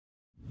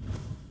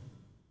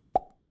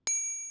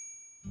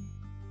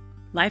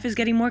Life is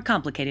getting more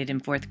complicated in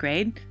 4th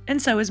grade,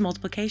 and so is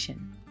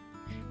multiplication.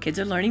 Kids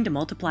are learning to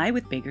multiply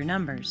with bigger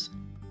numbers.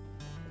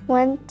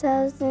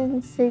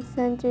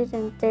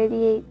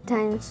 1,638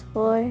 times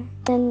 4,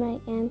 and my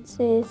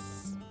answer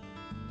is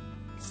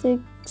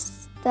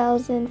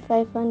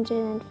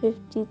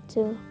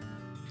 6,552.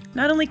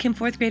 Not only can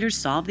 4th graders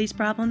solve these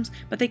problems,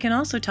 but they can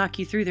also talk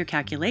you through their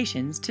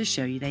calculations to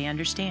show you they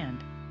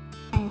understand.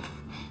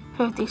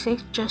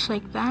 56 just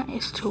like that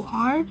is too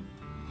hard.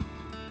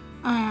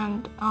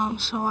 And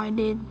so I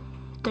did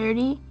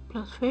 30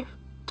 plus 5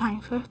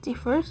 times 50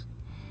 first,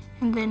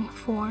 and then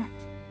 4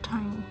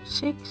 times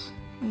 6,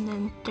 and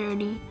then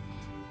 30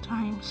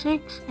 times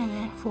 6, and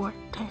then 4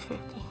 times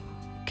 50.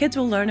 Kids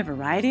will learn a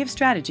variety of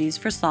strategies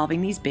for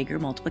solving these bigger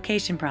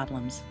multiplication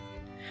problems.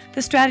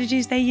 The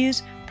strategies they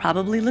use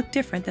probably look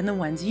different than the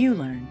ones you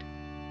learned.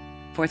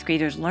 4th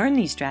graders learn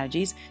these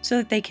strategies so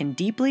that they can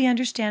deeply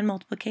understand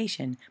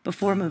multiplication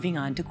before moving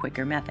on to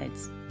quicker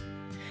methods.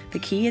 The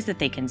key is that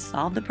they can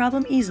solve the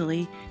problem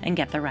easily and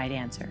get the right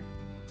answer.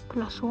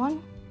 Plus 1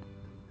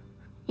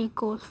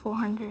 equals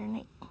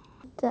 408.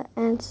 The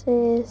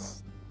answer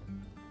is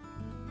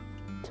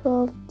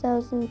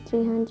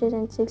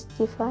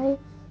 12,365.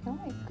 All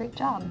right, great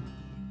job.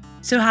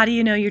 So how do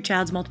you know your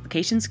child's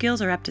multiplication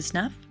skills are up to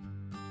snuff?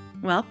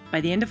 Well,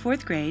 by the end of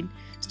 4th grade,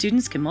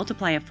 students can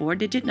multiply a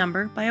 4-digit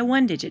number by a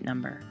 1-digit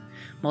number,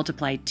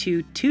 multiply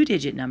two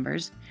 2-digit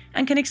numbers,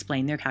 and can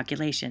explain their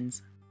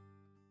calculations.